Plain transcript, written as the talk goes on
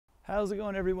How's it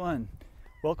going, everyone?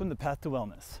 Welcome to Path to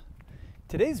Wellness.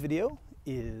 Today's video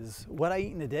is what I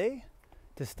eat in a day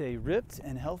to stay ripped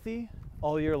and healthy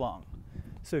all year long.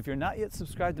 So if you're not yet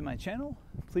subscribed to my channel,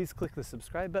 please click the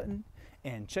subscribe button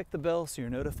and check the bell so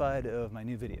you're notified of my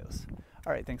new videos.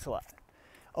 All right, thanks a lot.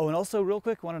 Oh, and also real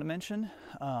quick, wanted to mention,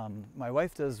 my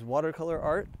wife does watercolor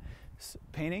art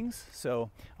paintings, so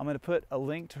I'm going to put a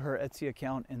link to her Etsy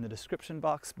account in the description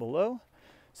box below.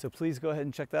 So please go ahead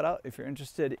and check that out if you're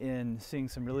interested in seeing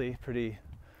some really pretty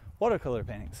watercolor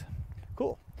paintings.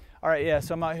 Cool. All right, yeah,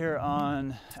 so I'm out here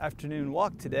on afternoon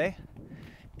walk today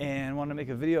and want to make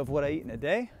a video of what I eat in a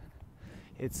day.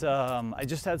 It's I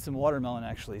just had some watermelon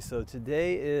actually, so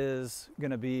today is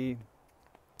going to be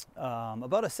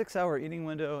about a 6-hour eating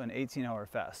window and 18-hour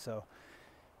fast. So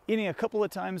eating a couple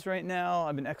of times right now.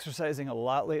 I've been exercising a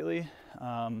lot lately.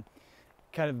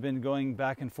 Kind of been going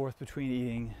back and forth between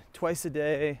eating twice a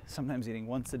day, sometimes eating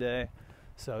once a day.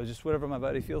 So just whatever my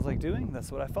body feels like doing,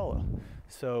 that's what I follow.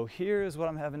 So here's what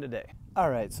I'm having today. All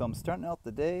right, so I'm starting out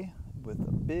the day with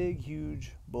a big,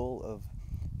 huge bowl of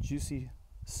juicy,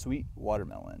 sweet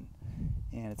watermelon.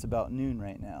 And it's about noon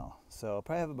right now. So I'll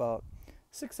probably have about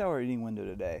a 6-hour eating window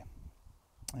today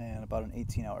and about an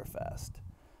 18-hour fast.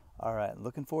 All right,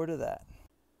 looking forward to that.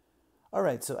 All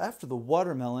right, so after the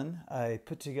watermelon, I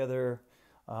put together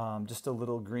just a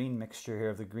little green mixture here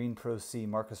of the Green Pro C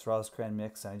Marcus Roscran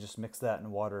mix, and I just mix that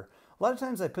in water. A lot of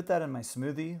times I put that in my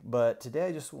smoothie, but today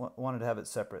I just wanted to have it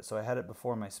separate, so I had it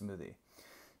before my smoothie.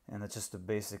 And that's just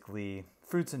basically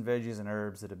fruits and veggies and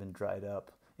herbs that have been dried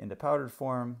up into powdered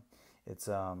form. It's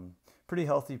pretty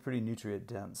healthy, pretty nutrient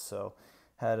dense, so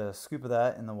had a scoop of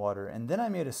that in the water. And then I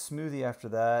made a smoothie after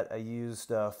that. I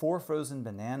used 4 frozen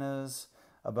bananas,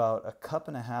 about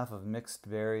 1.5 cups of mixed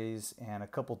berries, and a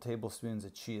couple tablespoons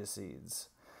of chia seeds.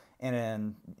 And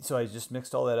then, so I just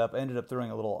mixed all that up. I ended up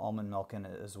throwing a little almond milk in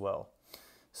it as well.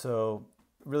 So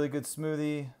really good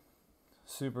smoothie,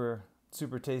 super,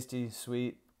 super tasty,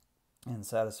 sweet, and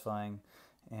satisfying.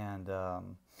 And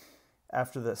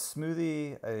after the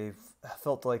smoothie, I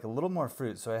felt like a little more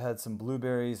fruit. So I had some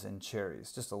blueberries and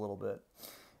cherries, just a little bit.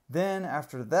 Then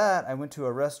after that, I went to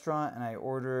a restaurant and I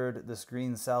ordered this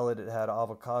green salad. It had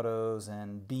avocados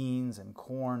and beans and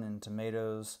corn and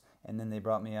tomatoes. And then they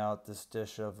brought me out this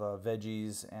dish of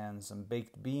veggies and some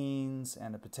baked beans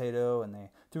and a potato, and they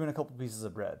threw in a couple pieces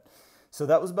of bread. So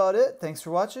that was about it. Thanks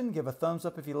for watching. Give a thumbs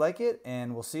up if you like it,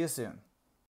 and we'll see you soon.